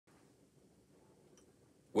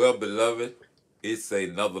Well, beloved, it's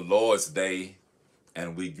another Lord's Day,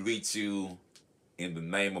 and we greet you in the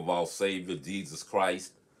name of our Savior, Jesus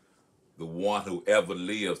Christ, the one who ever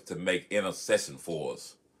lives to make intercession for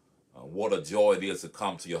us. What a joy it is to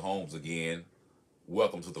come to your homes again.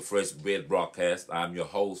 Welcome to the Fresh Bread broadcast. I'm your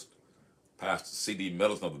host, Pastor C.D.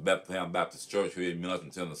 Middleton of the Bethlehem Baptist Church here in Middleton,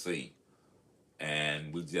 Tennessee.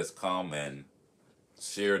 And we just come and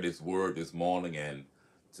share this word this morning and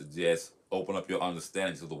to just open up your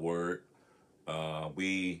understanding to the word.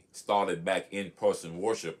 We started back in-person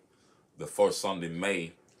worship the first Sunday,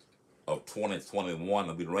 May of 2021,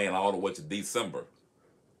 and we ran all the way to December.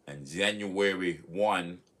 And January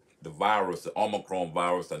 1, the virus, the Omicron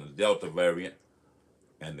virus and the Delta variant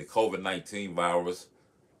and the COVID-19 virus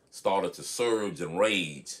started to surge and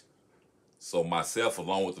rage. So myself,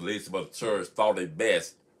 along with the leadership of the church, thought it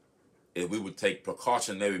best if we would take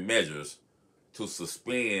precautionary measures to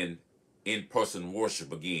suspend in-person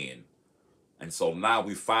worship again. And so now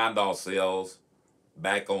we find ourselves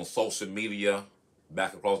back on social media,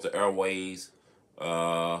 back across the airways,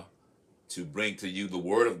 to bring to you the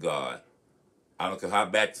Word of God. I don't care how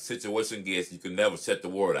bad the situation gets, you can never shut the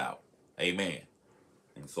Word out. Amen.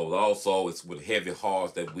 And so also it's with heavy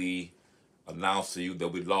hearts that we announce to you that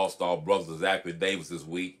we lost our brother Zachary Davis this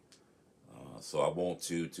week. So I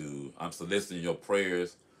want you to, I'm soliciting your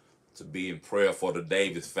prayers to be in prayer for the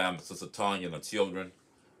Davis family, Sister Tanya and the children,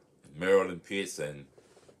 Marilyn Pitts, and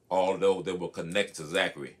all those that will connect to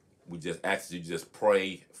Zachary. We just ask you just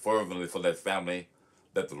pray fervently for that family,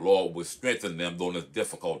 that the Lord will strengthen them during this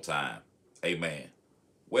difficult time. Amen.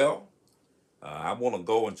 Well, I want to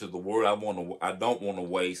go into the Word. I don't want to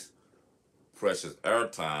waste precious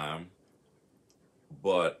airtime,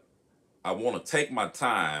 but I want to take my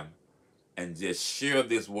time and just share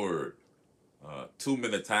this Word. Too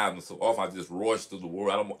many times and so often I just rush through the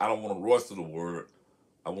Word. I don't want to rush through the Word.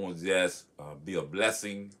 I want to just be a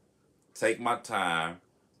blessing, take my time,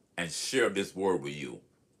 and share this word with you.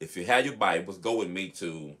 If you have your Bibles, go with me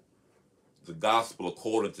to the Gospel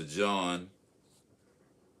according to John,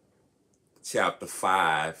 chapter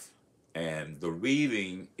 5. And the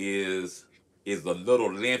reading is a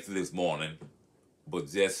little lengthy this morning, but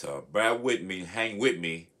just bear with me, hang with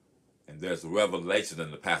me, and there's a revelation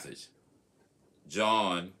in the passage.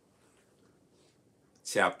 John,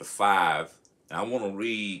 chapter 5. And I want to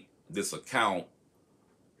read this account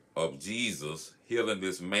of Jesus healing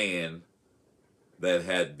this man that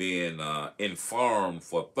had been infirm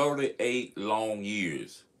for 38 long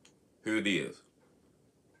years. Here it is.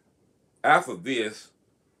 After this,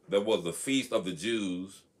 there was the feast of the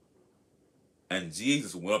Jews, and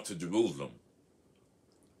Jesus went up to Jerusalem.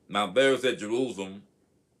 Now there is at Jerusalem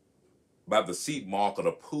by the seat market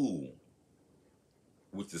a pool,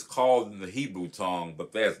 which is called in the Hebrew tongue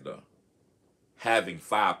Bethesda, having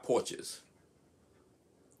 5 porches.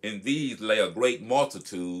 In these lay a great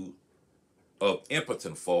multitude of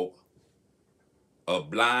impotent folk,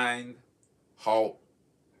 of blind, halt,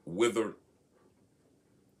 withered,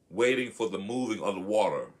 waiting for the moving of the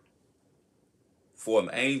water. For an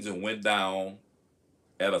angel went down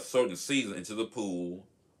at a certain season into the pool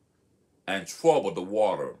and troubled the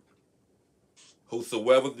water.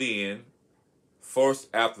 Whosoever then, first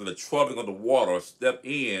after the troubling of the water, stepped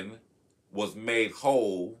in, was made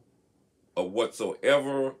whole of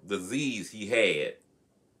whatsoever disease he had.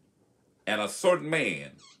 And a certain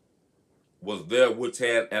man was there which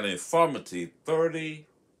had an infirmity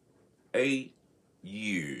 38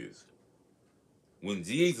 years. When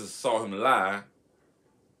Jesus saw him lie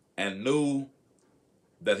and knew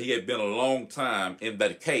that he had been a long time in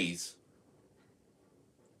that case,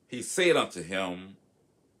 he said unto him,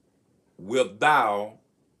 Wilt thou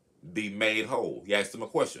be made whole? He asked him a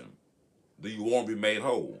question. Do you want to be made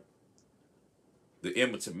whole? The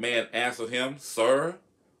impotent man answered him, Sir,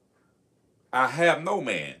 I have no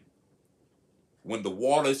man, when the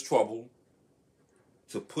water is troubled,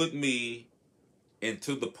 to put me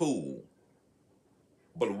into the pool.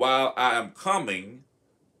 But while I am coming,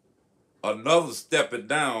 another steppeth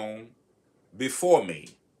down before me.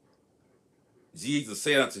 Jesus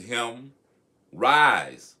said unto him,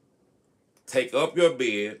 Rise, take up your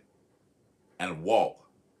bed, and walk.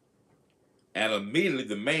 And immediately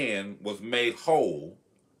the man was made whole,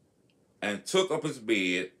 and took up his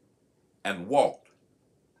bed, and walked.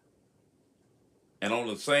 And on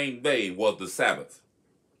the same day was the Sabbath.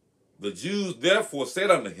 The Jews therefore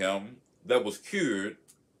said unto him that was cured,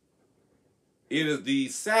 It is the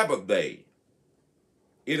Sabbath day.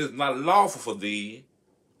 It is not lawful for thee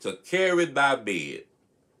to carry thy bed.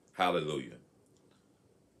 Hallelujah.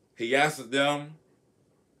 He answered them,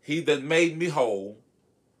 He that made me whole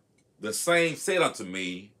The same said unto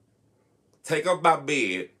me, take up thy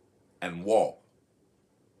bed and walk.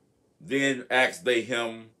 Then asked they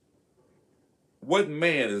him, what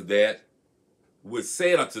man is that which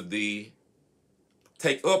said unto thee,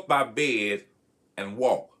 take up thy bed and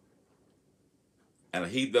walk? And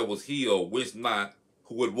he that was healed wist not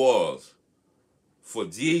who it was, for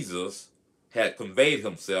Jesus had conveyed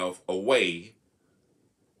himself away,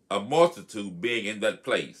 a multitude being in that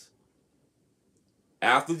place.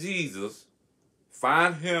 After Jesus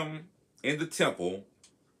find him in the temple,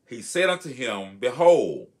 he said unto him,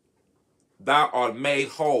 behold, thou art made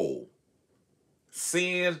whole.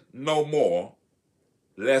 Sin no more,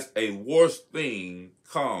 lest a worse thing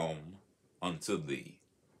come unto thee.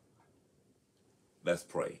 Let's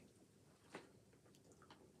pray.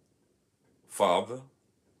 Father,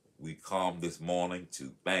 we come this morning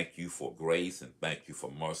to thank you for grace and thank you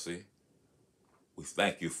for mercy. We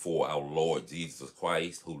thank you for our Lord Jesus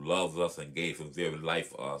Christ, who loves us and gave his very life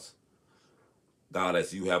for us. God,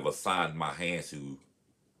 as you have assigned my hands to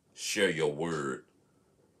share your word,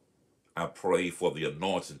 I pray for the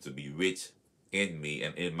anointing to be rich in me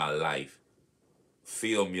and in my life.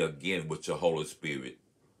 Fill me again with your Holy Spirit,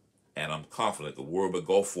 and I'm confident the word will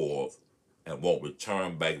go forth and won't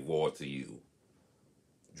return back void to you.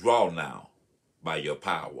 Draw now by your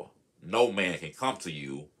power. No man can come to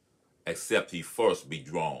you except he first be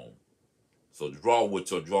drawn. So draw with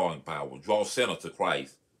your drawing power. Draw sinners to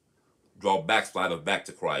Christ. Draw backsliders back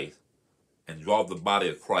to Christ. And draw the body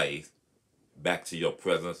of Christ back to your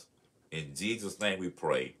presence. In Jesus' name we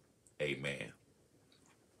pray. Amen.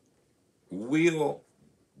 Will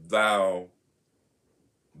thou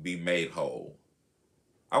be made whole?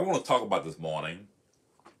 I want to talk about this morning.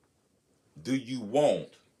 Do you want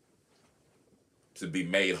to be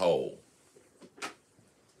made whole?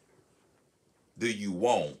 Do you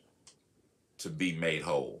want to be made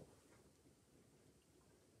whole?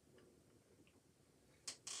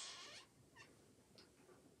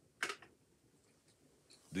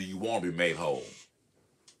 Do you want to be made whole?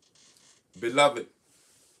 Beloved,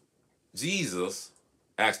 Jesus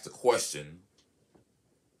asked the question,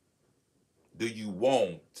 do you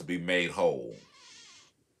want to be made whole?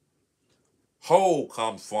 Whole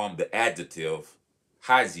comes from the adjective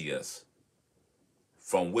hygius,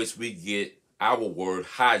 from which we get our word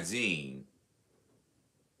hygiene.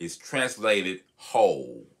 Is translated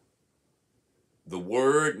whole. The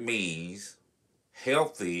word means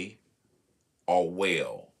healthy or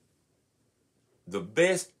well. The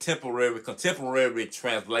best contemporary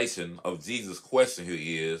translation of Jesus' question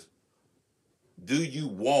here is, do you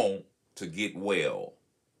want to get well?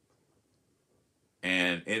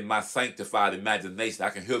 And in my sanctified imagination, I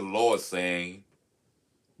can hear the Lord saying,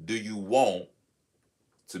 do you want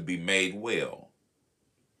to be made well?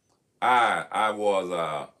 I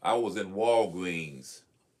was in Walgreens.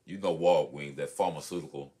 You know Walgreens, that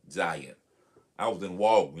pharmaceutical giant. I was in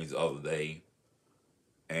Walgreens the other day,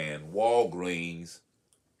 and Walgreens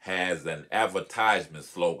has an advertisement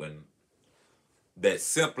slogan that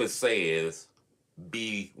simply says,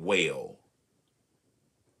 be well.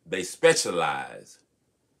 They specialize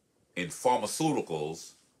in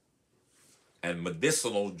pharmaceuticals and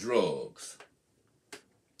medicinal drugs.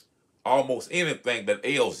 Almost anything that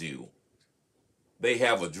ails you, they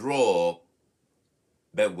have a drug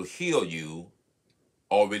that will heal you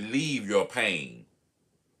or relieve your pain.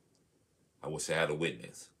 I wish I had a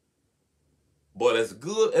witness. But as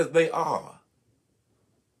good as they are,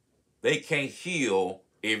 they can't heal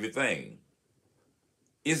everything.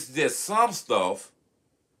 It's just some stuff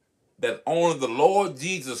that only the Lord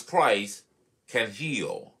Jesus Christ can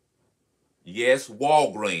heal. Yes,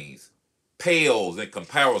 Walgreens pales in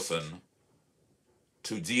comparison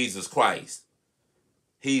to Jesus Christ.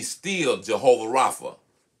 He's still Jehovah Rapha,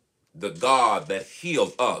 the God that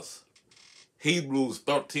heals us. Hebrews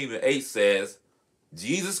 13:8 says,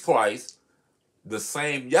 Jesus Christ, the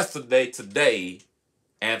same yesterday, today,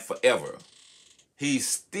 and forever. He's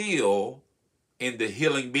still in the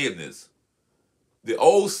healing business. The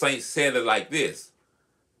old saints said it like this: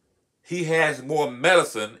 he has more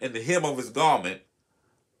medicine in the hem of his garment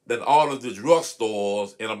than all of the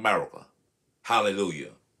drugstores in America.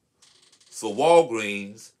 Hallelujah. So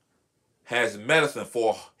Walgreens has medicine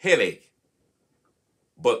for headache,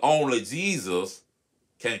 but only Jesus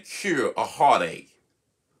can cure a heartache.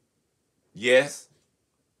 Yes,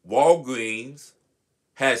 Walgreens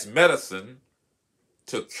has medicine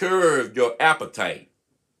to curb your appetite,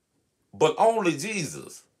 but only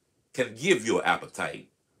Jesus can give you an appetite.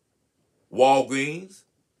 Walgreens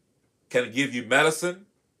can give you medicine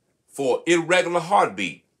for irregular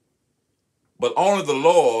heartbeat, but only the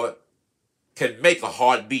Lord can make a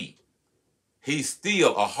heartbeat. He's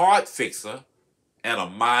still a heart fixer and a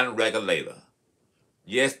mind regulator.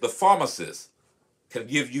 Yes, the pharmacist can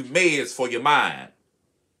give you meds for your mind,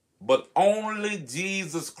 but only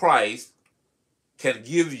Jesus Christ can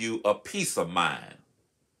give you a peace of mind.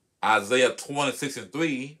 Isaiah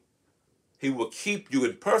 26:3, he will keep you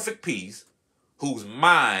in perfect peace whose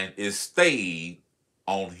mind is stayed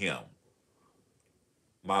on him.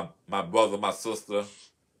 My brother, my sister,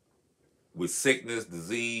 with sickness,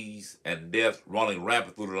 disease, and death running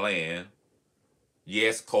rampant through the land,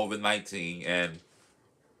 yes, COVID-19, and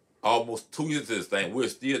almost 2 years to this thing, we're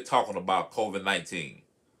still talking about COVID-19.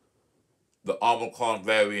 The Omicron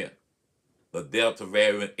variant, the Delta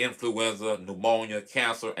variant, influenza, pneumonia,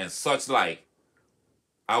 cancer, and such like.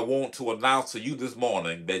 I want to announce to you this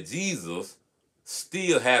morning that Jesus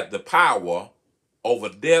still has the power over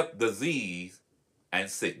death, disease, and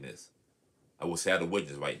sickness. I wish I had a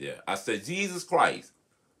witness right there. I said Jesus Christ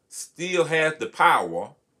still has the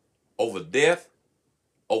power over death,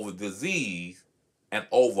 over disease, and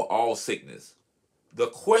over all sickness. The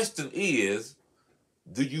question is,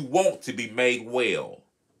 do you want to be made well?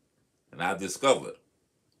 And I've discovered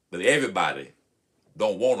that everybody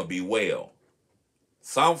don't want to be well.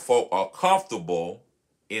 Some folk are comfortable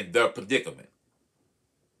in their predicament.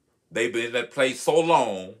 They've been in that place so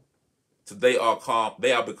long, so they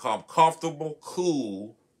are become comfortable,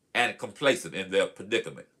 cool, and complacent in their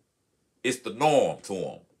predicament. It's the norm to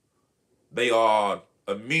them. They are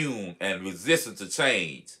immune and resistant to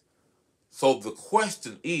change. So the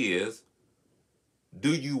question is,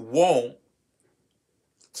 do you want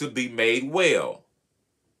to be made well?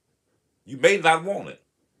 You may not want it.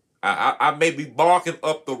 I may be barking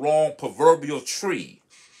up the wrong proverbial tree.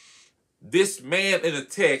 This man in the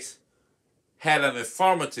text had an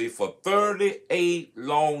infirmity for 38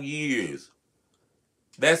 long years.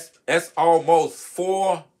 That's almost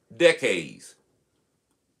 4 decades.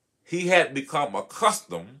 He had become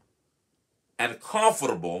accustomed and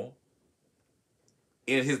comfortable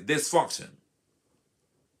in his dysfunction.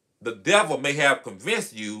 The devil may have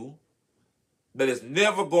convinced you that it's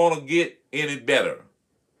never going to get any better.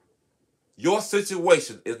 Your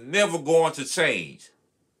situation is never going to change.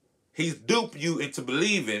 He's duped you into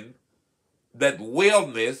believing that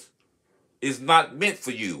wellness is not meant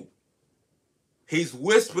for you. He's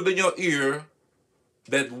whispered in your ear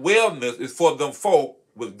that wellness is for them folk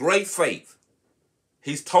with great faith.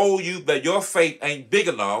 He's told you that your faith ain't big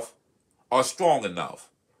enough or strong enough.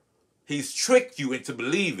 He's tricked you into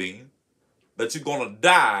believing that you're going to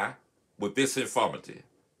die with this infirmity.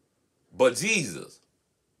 But Jesus,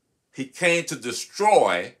 he came to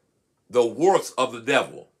destroy the works of the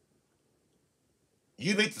devil.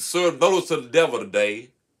 You need to serve notice to the devil today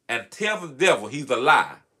and tell the devil he's a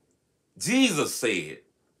lie. Jesus said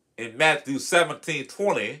in Matthew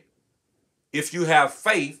 17:20, if you have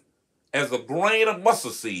faith as a grain of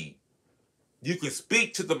mustard seed, you can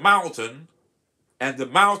speak to the mountain and the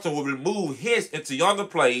mountain will remove hence into yonder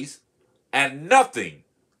place, and nothing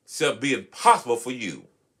shall be impossible for you.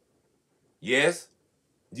 Yes,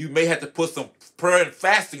 you may have to put some prayer and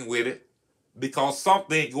fasting with it, because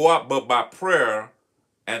something go out but by prayer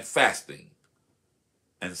and fasting.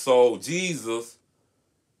 And so Jesus,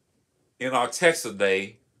 in our text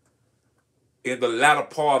today, in the latter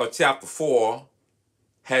part of chapter 4,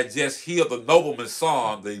 had just healed the nobleman's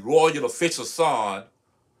son, the royal official's son,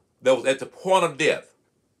 that was at the point of death.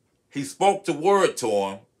 He spoke the word to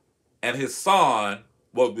him, and his son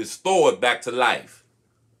was restored back to life.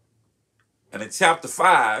 And in chapter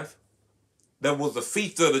 5, there was the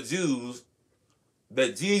feast of the Jews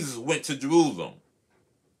that Jesus went to Jerusalem.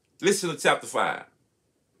 Listen to chapter 5.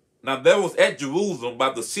 Now there was at Jerusalem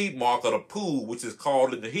by the sheep market a pool, which is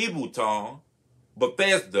called in the Hebrew tongue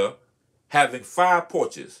Bethesda, having 5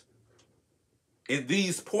 porches. In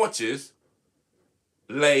these porches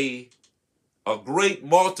lay a great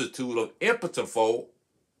multitude of impotent folk,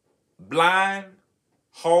 blind,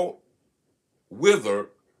 halt, withered,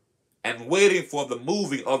 and waiting for the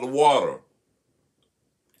moving of the water.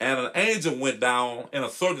 And an angel went down in a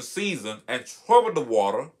certain season and troubled the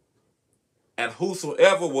water, and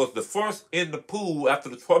whosoever was the first in the pool after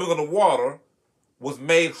the troubling of the water was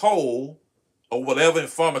made whole of whatever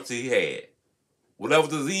infirmity he had. Whatever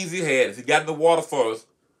disease he had, if he got in the water first,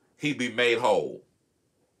 he'd be made whole.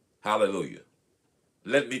 Hallelujah.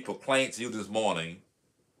 Let me proclaim to you this morning,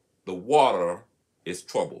 the water is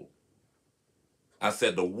troubled. I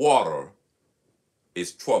said the water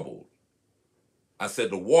is troubled. I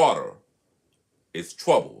said the water is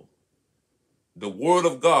troubled. The word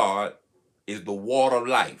of God is the water of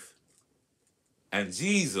life. And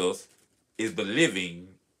Jesus is the living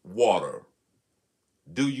water.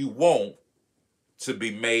 Do you want to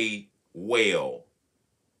be made well.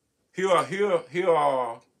 Here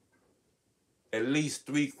are at least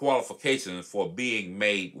 3 qualifications for being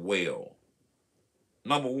made well.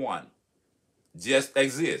 Number 1, just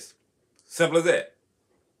exist. Simple as that.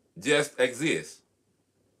 Just exist.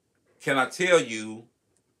 Can I tell you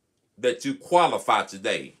that you qualify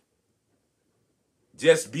today?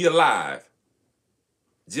 Just be alive.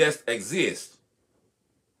 Just exist.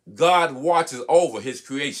 God watches over his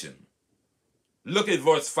creation. Look at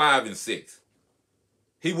verse 5 and 6.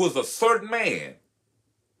 He was a certain man.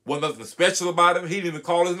 Wasn't nothing special about him. He didn't even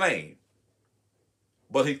call his name.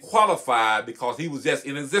 But he qualified because he was just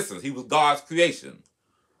in existence. He was God's creation.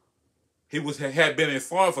 He had been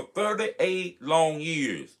informed for 38 long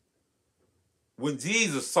years. When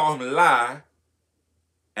Jesus saw him lie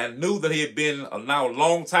and knew that he had been now a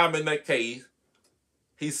long time in that case,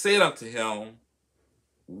 he said unto him,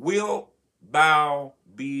 "Wilt thou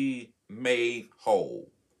be made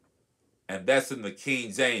whole?" And that's in the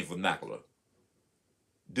King James vernacular.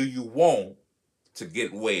 Do you want to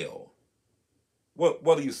get well?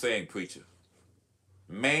 What are you saying, preacher?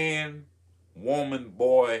 Man, woman,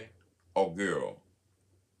 boy, or girl?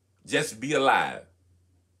 Just be alive.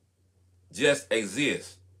 Just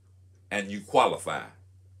exist, and you qualify.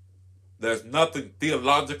 There's nothing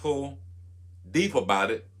theological deep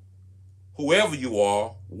about it. Whoever you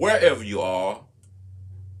are, wherever you are,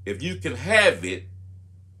 if you can have it,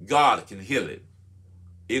 God can heal it.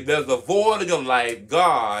 If there's a void in your life,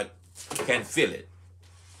 God can fill it.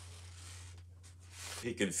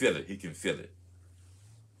 He can fill it. He can fill it.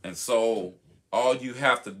 And so all you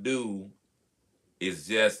have to do is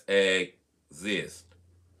just exist.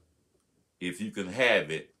 If you can have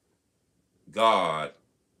it, God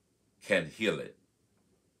can heal it.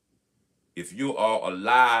 If you are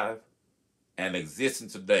alive and existing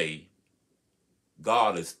today,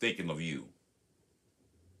 God is thinking of you.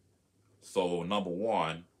 So number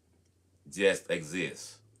 1, just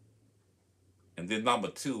exist. And then number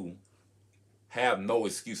 2, have no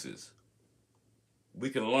excuses. We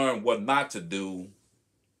can learn what not to do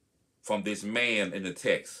from this man in the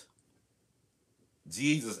text.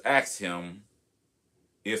 Jesus asked him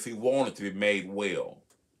if he wanted to be made well.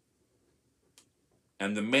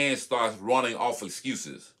 And the man starts running off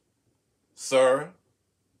excuses. "Sir,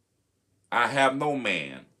 I have no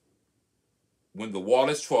man when the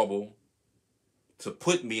water's troubled to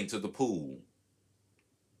put me into the pool.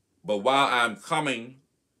 But while I'm coming,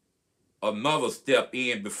 another step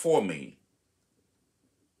in before me."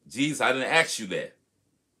 Jesus, I didn't ask you that.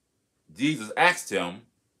 Jesus asked him,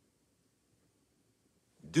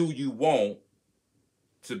 "Do you want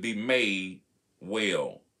to be made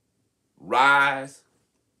well? Rise,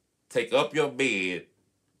 take up your bed,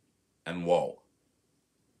 and walk."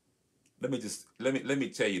 Let me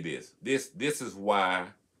tell you this. This is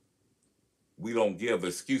why we don't give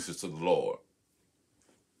excuses to the Lord.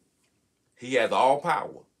 He has all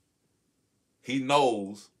power. He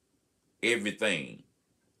knows everything.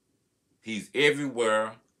 He's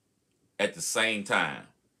everywhere at the same time.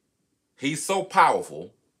 He's so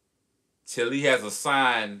powerful till he has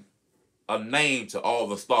assigned a name to all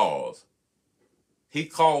the stars. He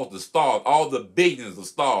calls the stars, all the billions of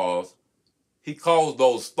stars, he calls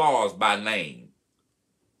those stars by name.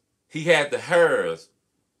 He had the hairs,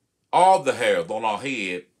 all the hairs on our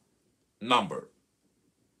head numbered.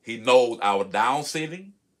 He knows our down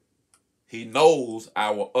sitting. He knows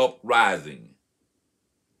our uprising.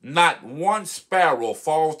 Not one sparrow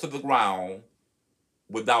falls to the ground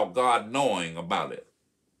without God knowing about it.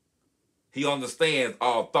 He understands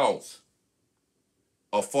our thoughts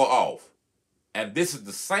afar off. And this is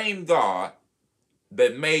the same God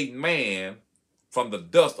that made man from the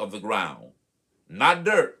dust of the ground. Not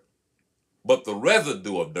dirt, but the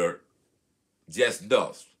residue of dirt, just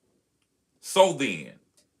dust. So then,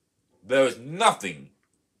 there is nothing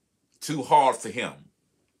too hard for him.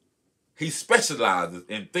 He specializes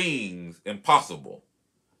in things impossible.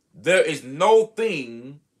 There is no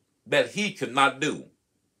thing that he cannot do.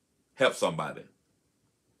 Help somebody.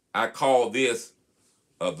 I call this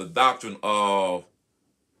the doctrine of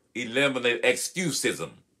eliminate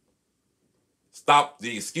excusism. Stop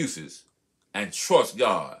the excuses and trust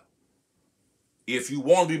God. If you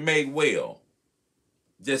want to be made well,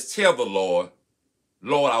 just tell the Lord,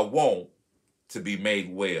 "Lord, I want to be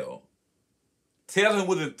made well." Tell him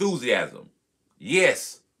with enthusiasm,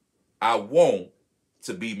 "Yes, I want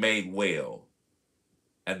to be made well."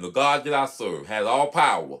 And the God that I serve has all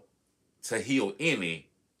power to heal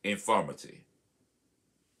any infirmity.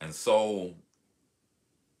 And so,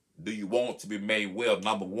 do you want to be made well?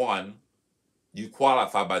 Number 1, you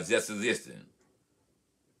qualify by just existing.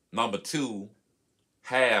 Number 2,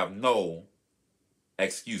 have no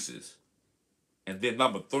excuses. And then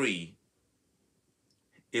number 3,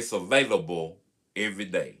 it's available every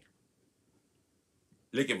day.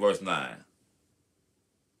 Look at verse 9.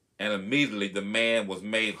 And immediately the man was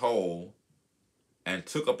made whole and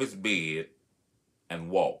took up his bed and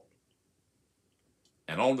walked.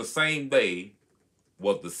 And on the same day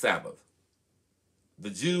was the Sabbath. The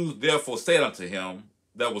Jews therefore said unto him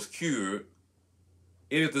that was cured,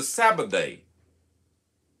 It is the Sabbath day.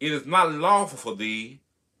 It is not lawful for thee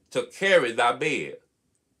to carry thy bed.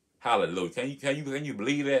 Hallelujah. Can you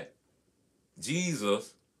believe that?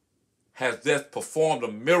 Jesus has just performed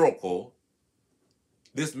a miracle.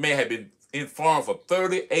 This man had been infirm for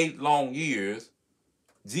 38 long years.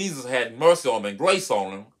 Jesus had mercy on him and grace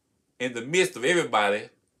on him in the midst of everybody.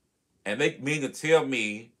 And they mean to tell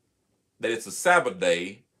me that it's a Sabbath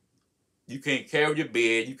day. You can't carry your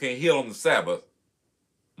bed. You can't heal on the Sabbath.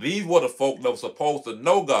 These were the folk that were supposed to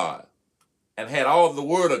know God and had all the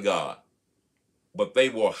word of God. But they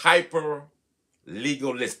were hyper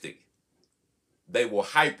legalistic. They were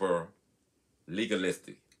hyper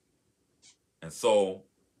legalistic. And so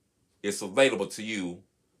it's available to you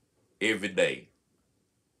every day.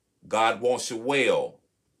 God wants you well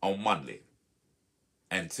on Monday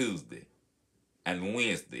and Tuesday and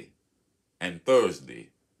Wednesday and Thursday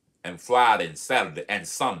and Friday and Saturday and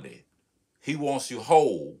Sunday. He wants you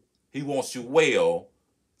whole. He wants you well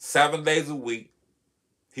 7 days a week.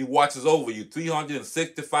 He watches over you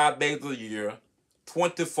 365 days a year,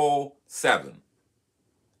 24/7.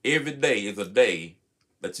 Every day is a day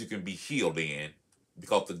that you can be healed in,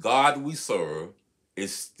 because the God we serve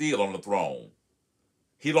is still on the throne.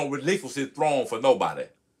 He don't relinquish his throne for nobody.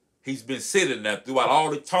 He's been sitting there throughout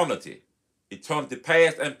all eternity, eternity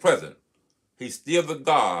past and present. He's still the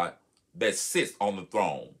God that sits on the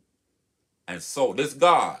throne. And so this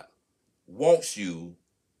God wants you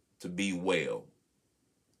to be well.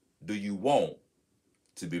 Do you want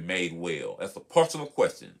to be made well? That's a personal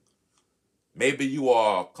question. Maybe you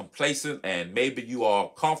are complacent and maybe you are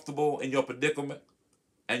comfortable in your predicament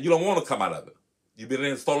and you don't want to come out of it. You've been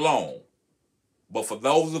in it so long. But for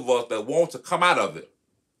those of us that want to come out of it,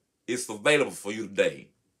 it's available for you today.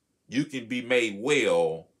 You can be made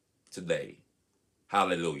well today.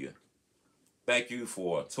 Hallelujah. Thank you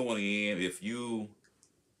for tuning in. If you,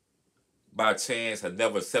 by chance, have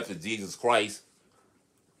never accepted Jesus Christ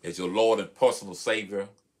as your Lord and personal Savior,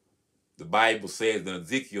 the Bible says in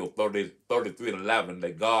Ezekiel 33:11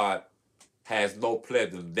 that God has no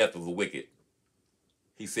pleasure in the death of the wicked.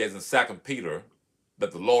 He says in 2 Peter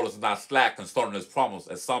that the Lord is not slack concerning his promise,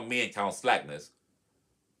 as some men count slackness,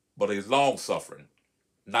 but he is long-suffering,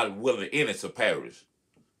 not willing that any should perish.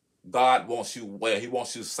 God wants you well. He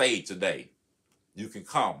wants you saved today. You can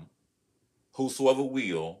come. Whosoever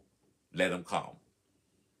will, let him come.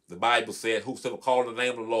 The Bible said, whosoever call the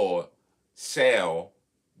name of the Lord shall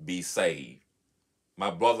be saved. My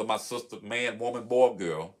brother, my sister, man, woman, boy,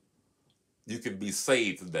 girl, you can be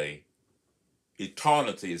saved today.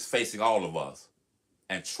 Eternity is facing all of us.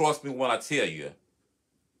 And trust me when I tell you,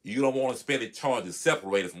 you don't want to spend eternity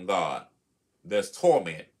separated from God. There's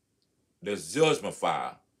torment. There's judgment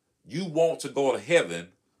fire. You want to go to heaven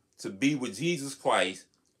to be with Jesus Christ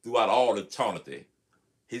throughout all eternity.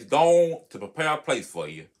 He's gone to prepare a place for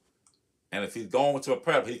you. And if he's gone to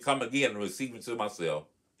prepare, he'll come again and receive you to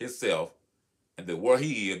himself. And that where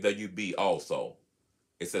he is, there you be also.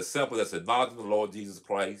 It's as simple as acknowledging the Lord Jesus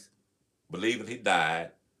Christ, believing he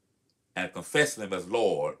died, and confessing him as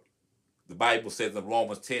Lord. The Bible says in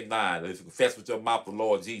Romans 10:9 that if you confess with your mouth the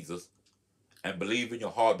Lord Jesus and believe in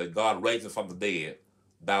your heart that God raised him from the dead,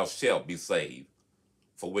 thou shalt be saved.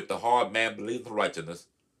 For with the heart man believes in righteousness,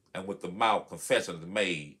 and with the mouth confession is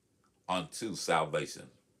made unto salvation.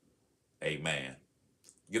 Amen.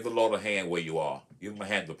 Give the Lord a hand where you are. Give him a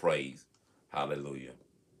hand of praise. Hallelujah.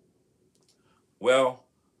 Well,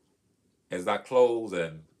 as I close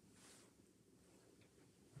and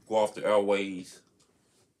go off the airways,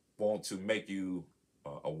 want to make you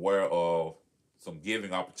aware of some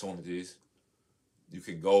giving opportunities. You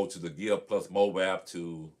can go to the Give Plus mobile app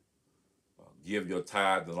to give your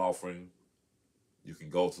tithe and offering. You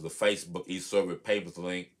can go to the Facebook e-service payments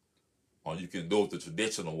link, or you can do it the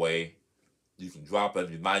traditional way. You can drop it in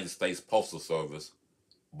the United States Postal Service.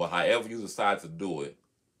 But however you decide to do it,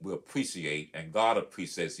 we appreciate, and God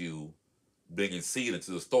appreciates you bringing seed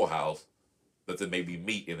into the storehouse that there may be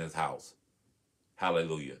meat in his house.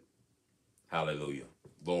 Hallelujah. Hallelujah.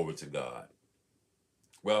 Glory to God.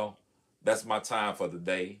 Well, that's my time for the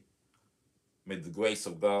day. May the grace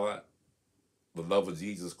of God, the love of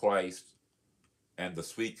Jesus Christ, and the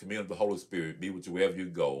sweet communion of the Holy Spirit be with you wherever you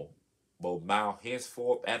go, both now,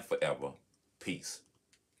 henceforth, and forever. Peace.